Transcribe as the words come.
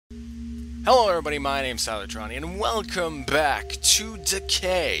Hello everybody, my name's Tyler and welcome back to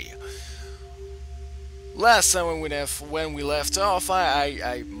Decay. Last time when we left off,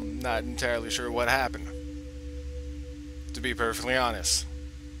 I'm not entirely sure what happened. To be perfectly honest.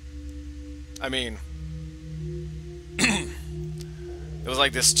 I mean, it was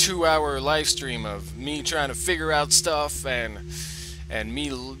like this 2-hour live stream of me trying to figure out stuff and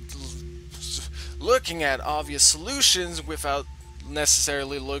me looking at obvious solutions without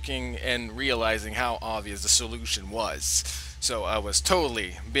necessarily looking and realizing how obvious the solution was. So I was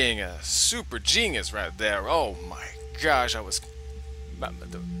totally being a super genius right there. Oh my gosh,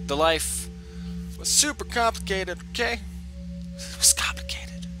 the life was super complicated, okay? It was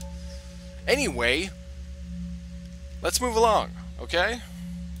complicated. Anyway, let's move along, okay?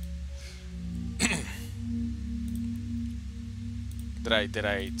 Did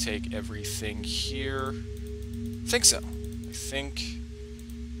I take everything here? I think so.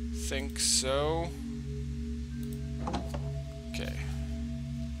 Think so. Okay.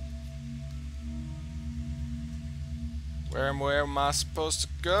 Where am I supposed to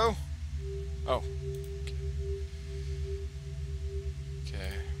go? Oh.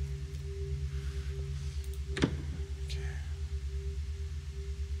 Okay. Okay.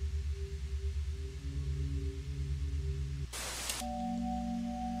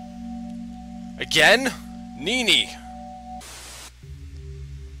 Again? Nini.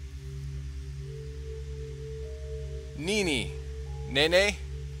 Nini. Nene?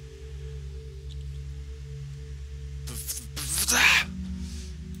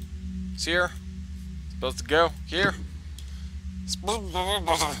 It's here. Supposed to go here.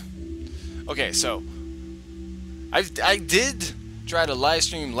 Okay, so I did try to live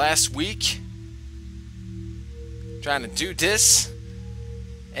stream last week, trying to do this,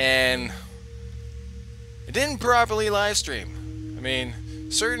 and it didn't properly live stream. I mean,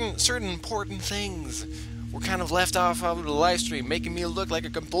 certain important things were kind of left off of the live stream, making me look like a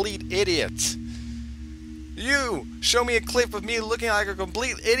complete idiot. You show me a clip of me looking like a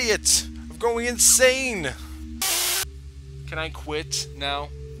complete idiot, of going insane. Can I quit now?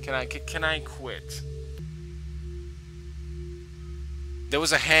 Can I quit? There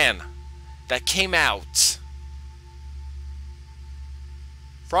was a hand that came out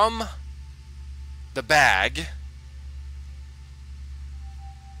from the bag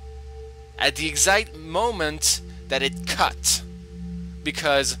at the exact moment that it cut,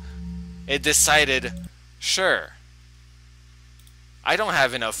 because it decided, sure, I don't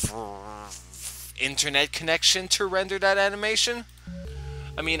have enough internet connection to render that animation.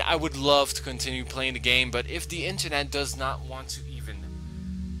 I mean, I would love to continue playing the game, but if the internet does not want to even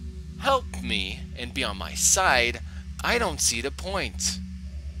help me and be on my side, I don't see the point.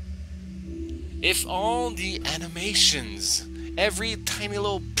 If all the animations, every tiny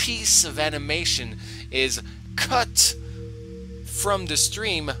little piece of animation is cut from the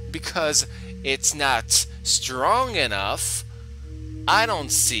stream because it's not strong enough, I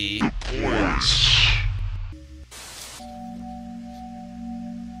don't see points.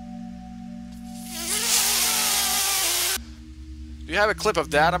 Do you have a clip of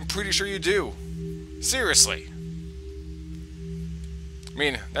that? I'm pretty sure you do. Seriously. I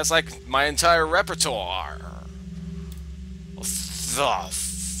mean, that's like my entire repertoire. Am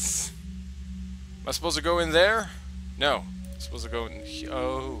I supposed to go in there? No. I'm supposed to go in here.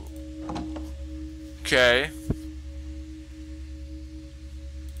 Oh. Okay.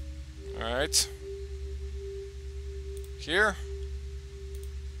 Alright. Here.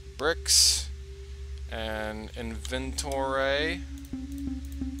 Bricks. And inventory.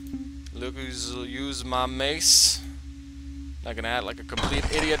 Use my mace. Not gonna act like a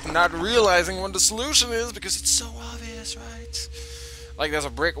complete idiot, not realizing what the solution is because it's so obvious, right? Like there's a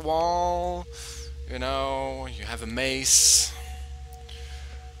brick wall, you know, you have a mace.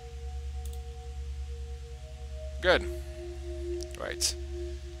 Good. Right.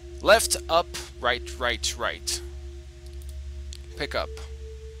 Left, up, right, right, right. Pick up.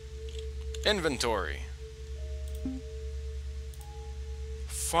 Inventory.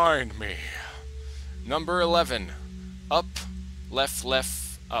 Find me. Number 11. Up, left,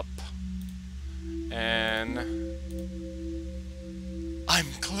 left, up. And I'm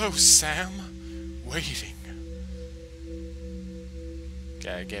close, Sam. Waiting.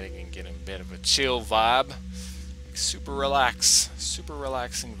 Okay, getting a bit of a chill vibe. Super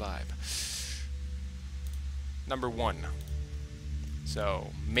relaxing vibe. Number 1.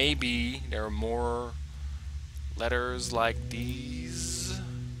 So maybe there are more letters like these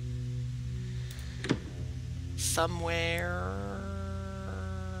somewhere.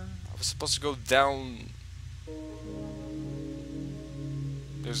 I was supposed to go down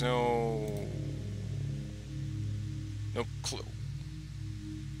There's no clue.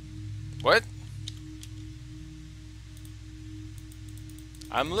 What?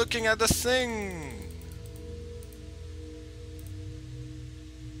 I'm looking at the thing.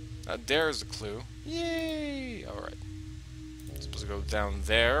 There's a clue. Yay! Alright. Supposed to go down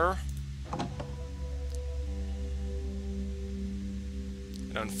there.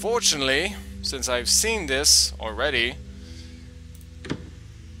 And unfortunately, since I've seen this already,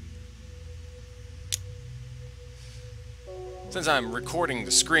 since I'm recording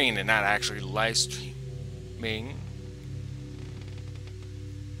the screen and not actually live streaming.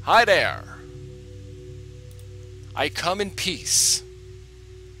 Hi there! I come in peace.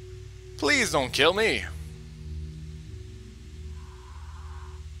 Please don't kill me.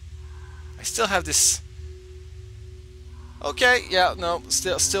 I still have this. Okay, yeah, no,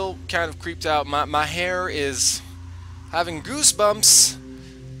 still kind of creeped out. My hair is having goosebumps.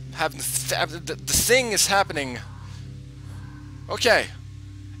 The thing is happening. Okay,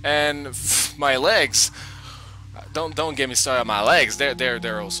 and my legs. Don't get me started on my legs.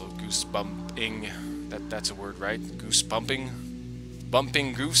 They're also goosebumping. That's a word, right? Goose bumping,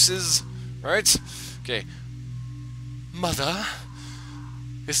 bumping gooses, right? Okay. Mother,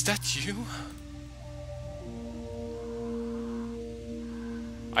 is that you?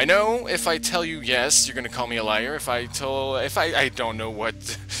 I know if I tell you yes, you're gonna call me a liar. If I don't know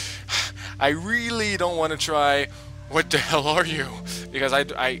what, I really don't want to try. What the hell are you? Because I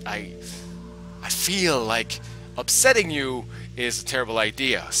feel like upsetting you is a terrible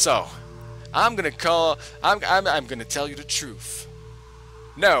idea. So I'm gonna tell you the truth.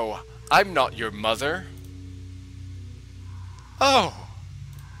 No, I'm not your mother. Oh,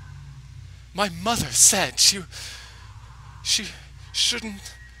 my mother said she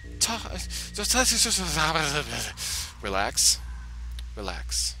shouldn't talk. Relax,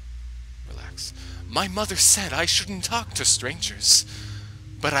 relax, relax. My mother said I shouldn't talk to strangers,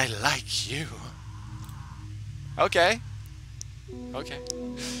 but I like you. Okay. Okay.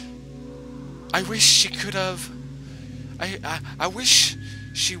 I wish she could have. I wish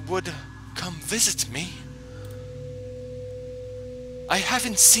she would come visit me. I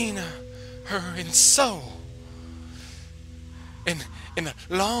haven't seen her in a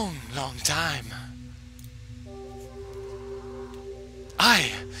long time.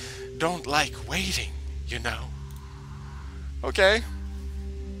 I don't like waiting, you know. Okay.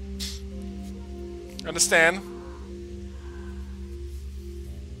 Understand.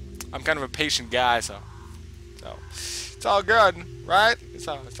 I'm kind of a patient guy, so it's all good, right? It's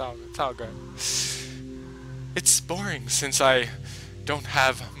all good. It's boring since I don't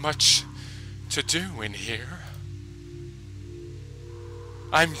have much to do in here.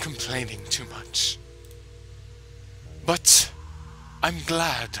 I'm complaining too much. But I'm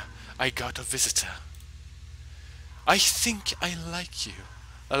glad I got a visitor. I think I like you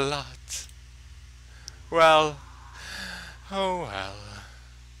a lot. Well, oh well.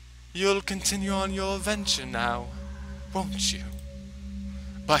 You'll continue on your adventure now, won't you?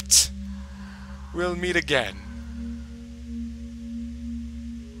 But we'll meet again.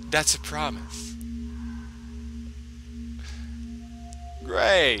 That's a promise.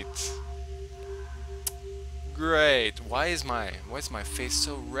 Great. Great. Why is my face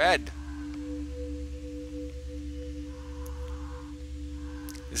so red?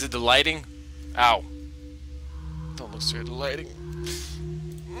 Is it the lighting? Ow. Don't look straight at the lighting.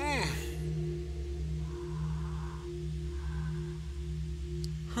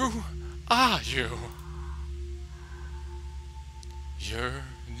 Who are you? Your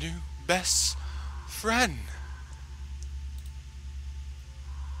new best friend.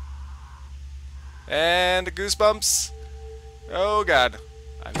 And the goosebumps. Oh god.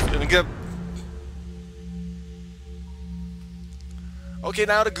 I'm feeling good. Okay,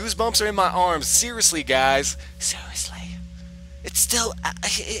 now the goosebumps are in my arms. Seriously, guys. Seriously. It's still...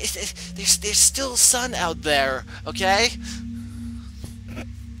 there's still sun out there, okay?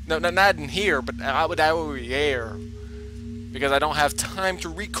 No, not in here, but out over here. Because I don't have time to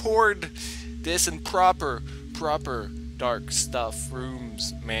record this in proper dark stuff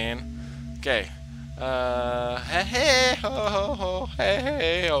rooms, man. Okay. Hey, ho, ho, ho,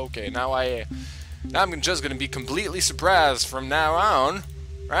 hey, okay, now I'm just gonna be completely surprised from now on,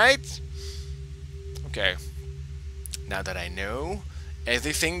 right? Okay. Now that I know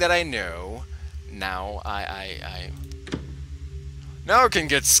everything that I know, now now I can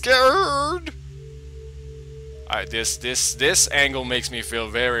get scared. This angle makes me feel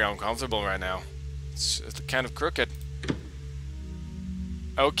very uncomfortable right now. It's kind of crooked.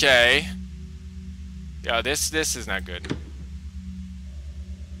 Okay. Yeah, this is not good.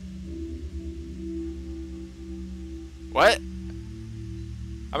 What?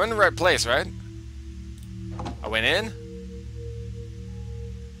 I'm in the right place, right? I went in?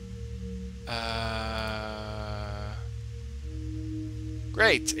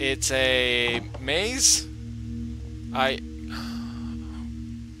 Great. It's a maze? Wait.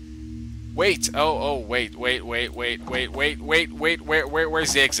 Wait.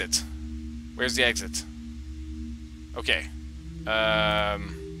 Where's the exit? Where's the exit? Okay.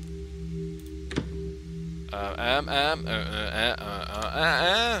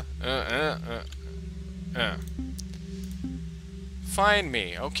 Find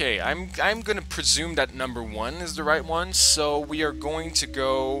me. Okay, I'm gonna presume that number 1 is the right one, so we are going to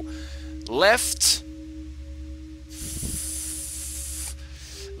go left,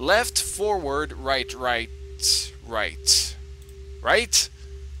 forward, right, right.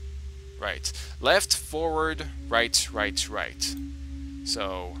 Left, forward, right.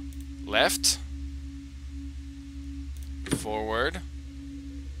 So, left, forward.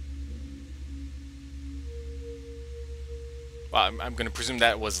 Well, I'm going to presume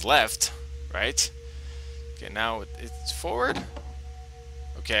that was left, right? Okay, now it's forward.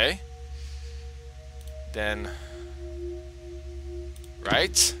 Okay. Then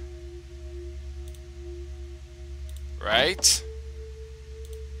right. Right.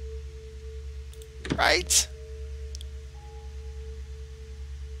 Right.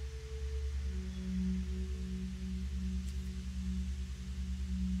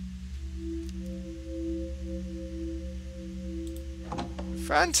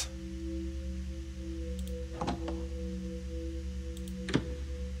 Front.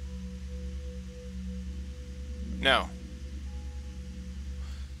 No.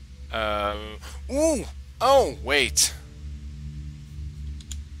 Ooh! Oh, wait.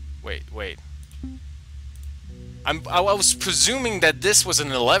 Wait. I was presuming that this was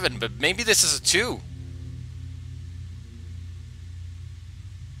an 11, but maybe this is a 2.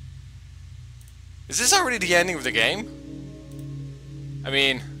 Is this already the ending of the game? I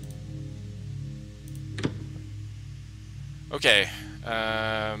mean... Okay.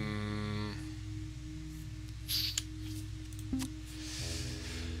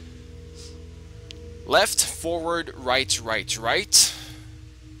 Left, forward, right.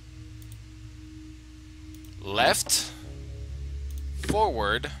 Left,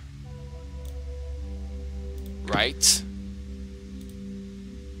 forward, right,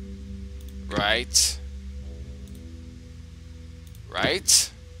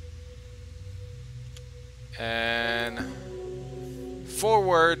 and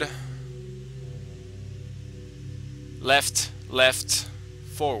forward, left,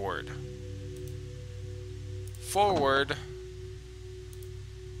 forward,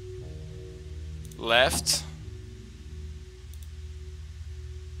 left,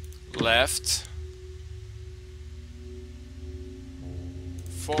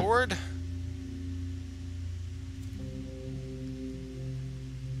 forward,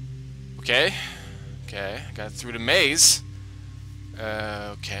 okay, got through the maze.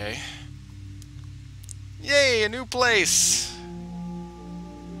 Okay, yay, a new place.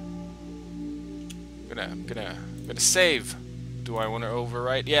 Gonna save. Do I want to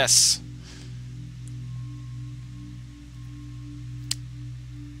overwrite? Yes.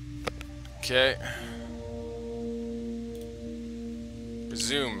 Okay.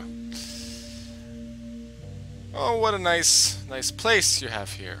 Resume. Oh, what a nice place you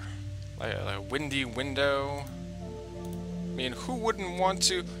have here. Like a windy window. I mean, who wouldn't want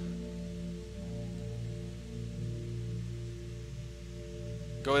to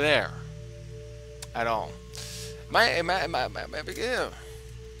go there at all? Yeah.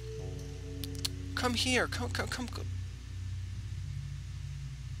 Come here. Come.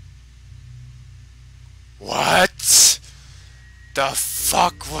 What the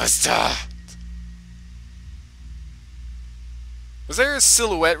fuck was that? Was there a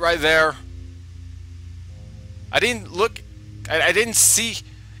silhouette right there? I didn't look. I didn't see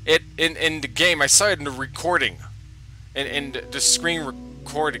it in the game. I saw it in the recording, in the screen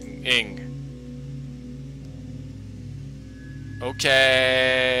recording. Okay.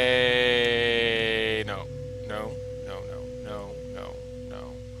 No.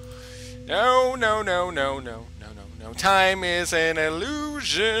 Time is an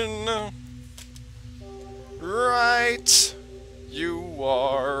illusion. Right. You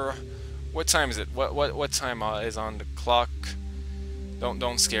are. What time is it? What time is on the clock?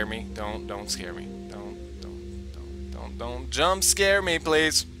 Don't scare me. Don't scare me. Don't jump scare me,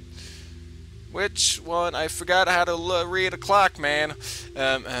 please. Which one? I forgot how to read a clock, man.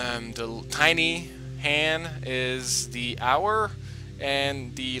 The tiny hand is the hour,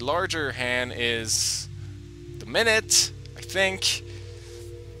 and the larger hand is the minute, I think.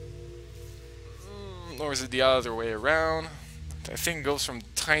 Or is it the other way around? I think it goes from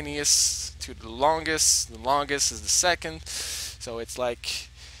tiniest to the longest. The longest is the second. So it's like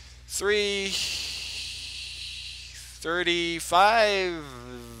 3:35,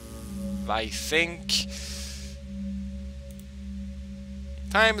 I think.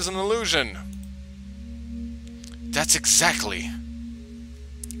 Time is an illusion. That's exactly.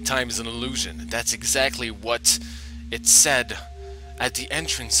 Time is an illusion. That's exactly what it said at the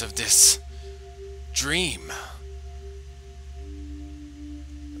entrance of this dream.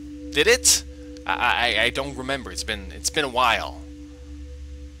 Did it? I don't remember. It's been a while.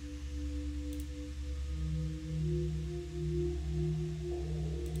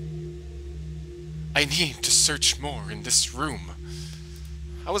 I need to search more in this room.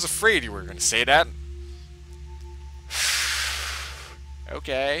 I was afraid you were going to say that.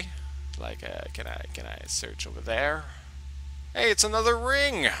 Okay. Like, can I search over there? Hey, it's another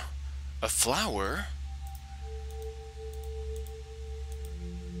ring. A flower.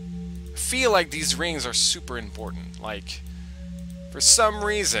 I feel like these rings are super important. Like, for some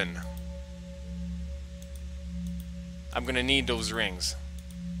reason, I'm gonna need those rings.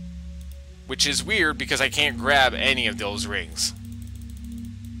 Which is weird because I can't grab any of those rings.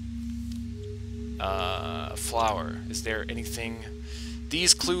 Flower. Is there anything?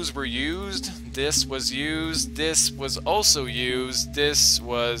 These clues were used. This was used. This was also used. This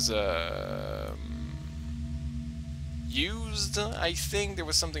was used. I think there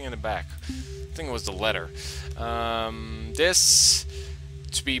was something in the back. I think it was the letter. This,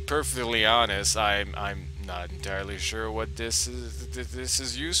 to be perfectly honest, I'm not entirely sure what this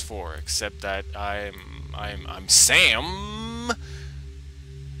is used for, except that I'm Sam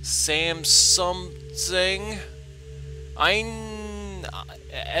something.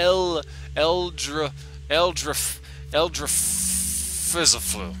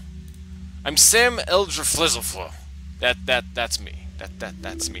 Eldraflizzleflu. I'm Sam Eldraflizzleflu. That's me.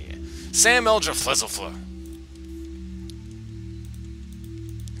 That's me. Sam Eldraflizzleflu.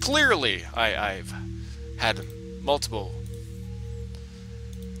 Clearly, I've had multiple.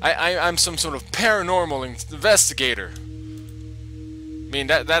 I'm some sort of paranormal investigator. I mean,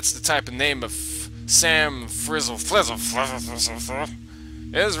 that's the type of name of Sam Frizzle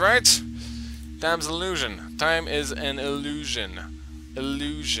is, right? Time's illusion. Time is an illusion.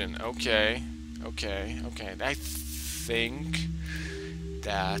 Illusion. Okay. I think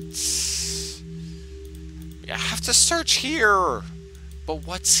that I have to search here. But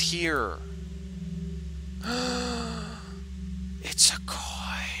what's here? It's a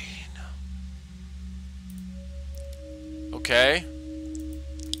coin. Okay.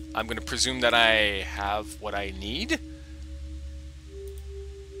 I'm gonna presume that I have what I need.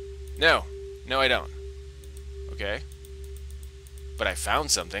 No, I don't. Okay. But I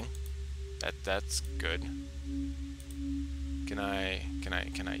found something. That's good. Can I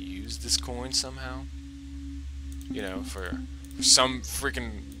use this coin somehow? You know, for some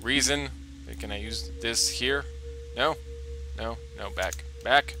freaking reason. Can I use this here? No, back,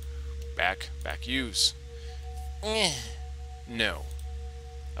 use. No.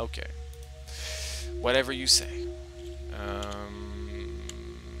 Okay. Whatever you say.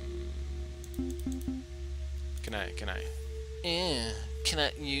 Can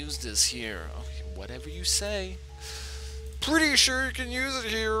I use this here? Okay, whatever you say. Pretty sure you can use it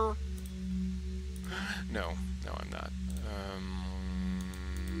here. No, I'm not.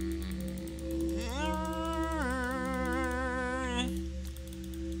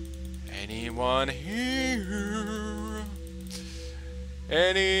 Anyone here?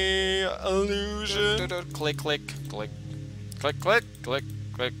 Any illusion? Click.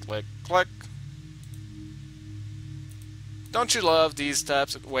 Don't you love these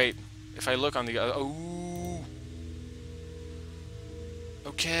types of... Wait, if I look on the... oh.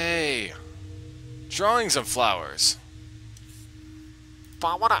 Okay. Drawings of flowers.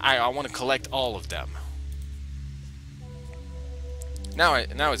 But I want to collect all of them. Now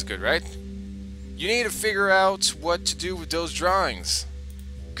it's good, right? You need to figure out what to do with those drawings.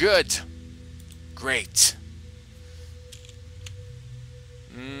 Good. Great.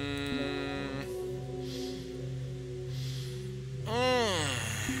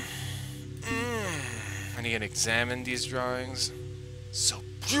 I need to examine these drawings. So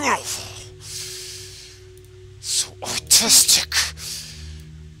beautiful. So artistic.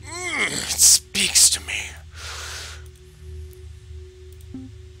 It speaks to me.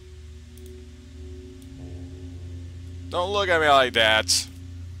 Don't look at me like that.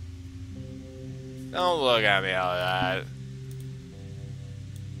 Don't look at me like that.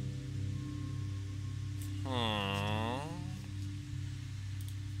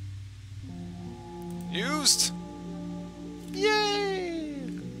 confused. Yay!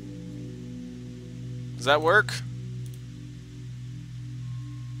 Does that work?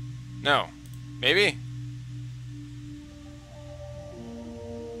 No. Maybe?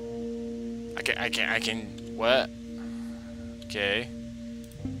 I can, what? Okay.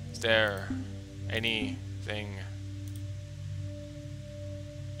 Is there anything?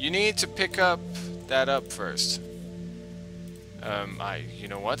 You need to pick that up first. You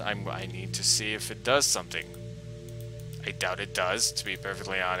know what? I need to see if it does something. I doubt it does, to be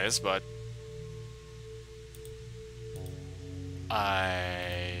perfectly honest, but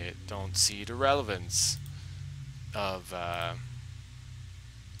I don't see the relevance of,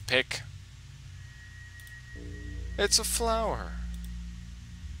 pick. It's a flower.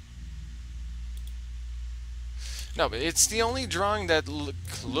 No, but it's the only drawing that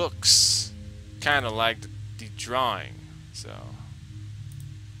looks kind of like the drawing, so...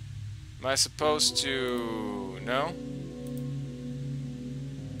 Am I supposed to... No?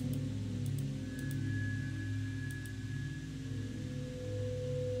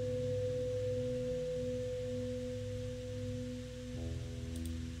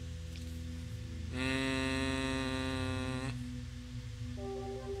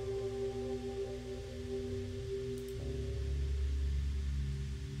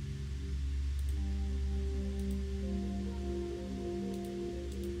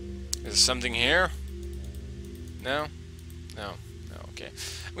 Is something here? No? No. No, okay.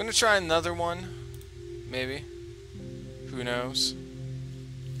 I'm gonna try another one. Maybe. Who knows?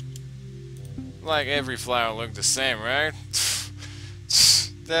 Like every flower looked the same, right?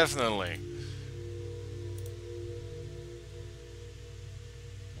 Definitely.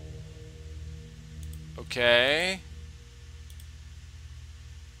 Okay.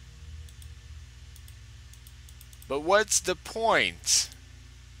 But what's the point?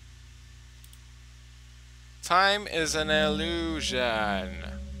 Time is an illusion.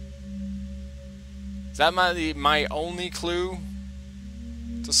 Is that my only clue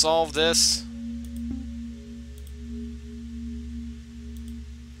to solve this?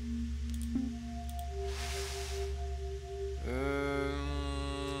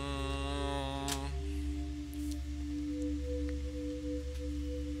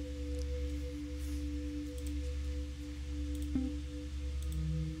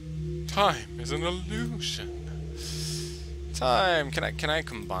 Time is an illusion. Time. Can I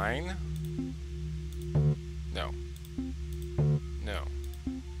combine? No. No.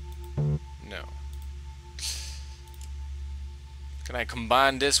 No. Can I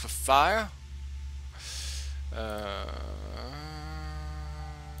combine this with fire?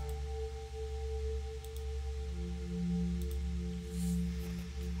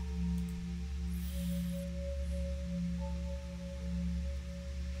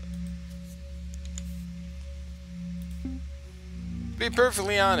 To be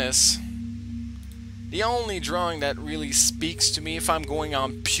perfectly honest, the only drawing that really speaks to me if I'm going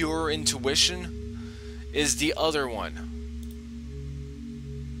on pure intuition is the other one.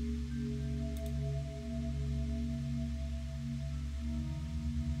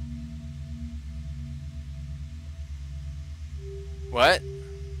 What?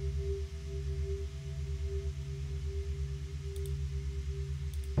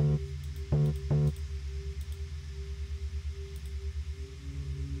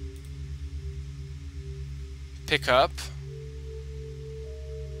 Pick up.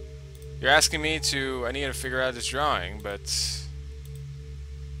 You're asking me to... I need to figure out this drawing, but...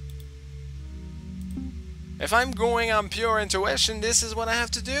 If I'm going on pure intuition, this is what I have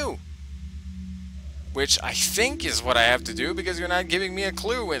to do. Which I think is what I have to do, because you're not giving me a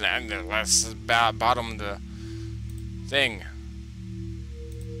clue with that. That's the bottom of the thing.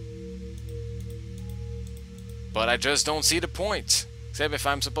 But I just don't see the point. Except if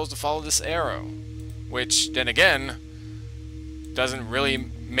I'm supposed to follow this arrow. Which, then again, doesn't really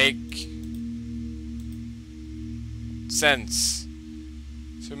make sense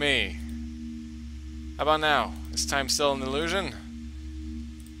to me. How about now? Is time still an illusion?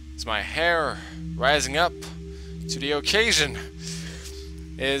 Is my hair rising up to the occasion?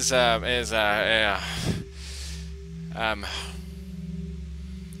 You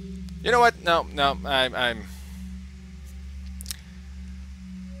know what? No,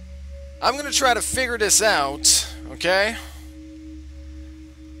 I'm gonna try to figure this out, okay?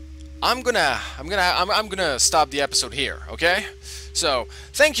 I'm gonna stop the episode here, okay? So,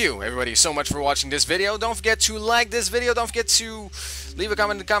 thank you everybody so much for watching this video. Don't forget to like this video. Don't forget to leave a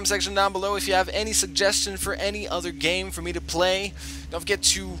comment in the comment section down below if you have any suggestion for any other game for me to play. Don't forget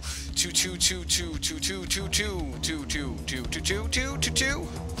to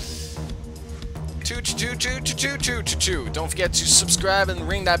Don't forget to subscribe and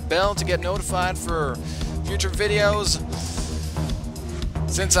ring that bell to get notified for future videos.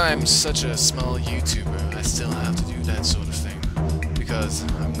 Since I'm such a small YouTuber, I still have to do that sort of thing. Because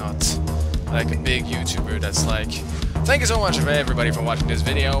I'm not like a big YouTuber that's like... Thank you so much everybody for watching this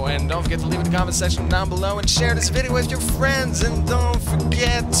video, and don't forget to leave in the comment section down below and share this video with your friends, and don't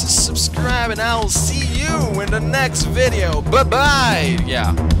forget to subscribe, and I will see you in the next video. Bye bye!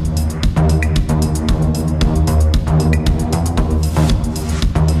 Yeah.